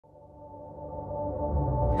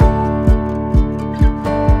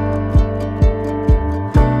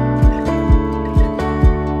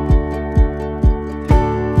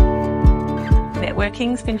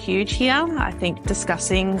networking's been huge here. I think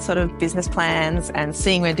discussing sort of business plans and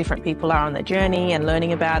seeing where different people are on their journey and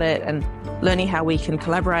learning about it and learning how we can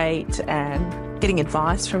collaborate and getting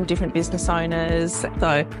advice from different business owners.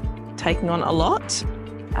 So taking on a lot,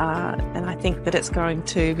 and I think that it's going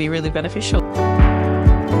to be really beneficial.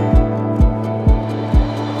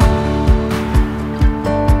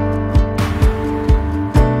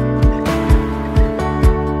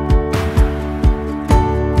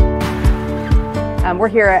 We're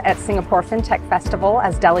here at Singapore FinTech Festival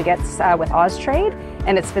as delegates with Austrade,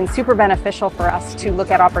 and it's been super beneficial for us to look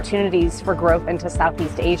at opportunities for growth into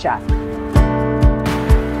Southeast Asia.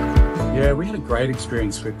 Yeah, we had a great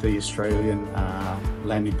experience with the Australian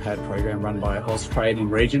landing pad program run by Austrade in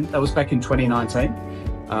region. That was back in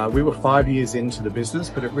 2019. We were 5 years into the business,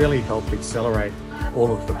 but it really helped accelerate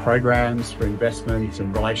all of the programs for investment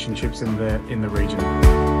and relationships in the region.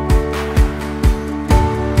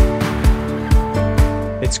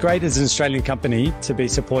 It's great as an Australian company to be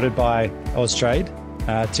supported by Austrade,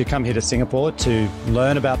 to come here to Singapore to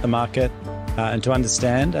learn about the market and to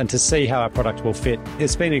understand and to see how our product will fit.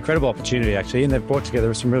 It's been an incredible opportunity actually, and they've brought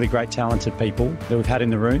together some really great talented people that we've had in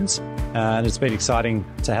the rooms, and it's been exciting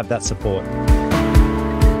to have that support.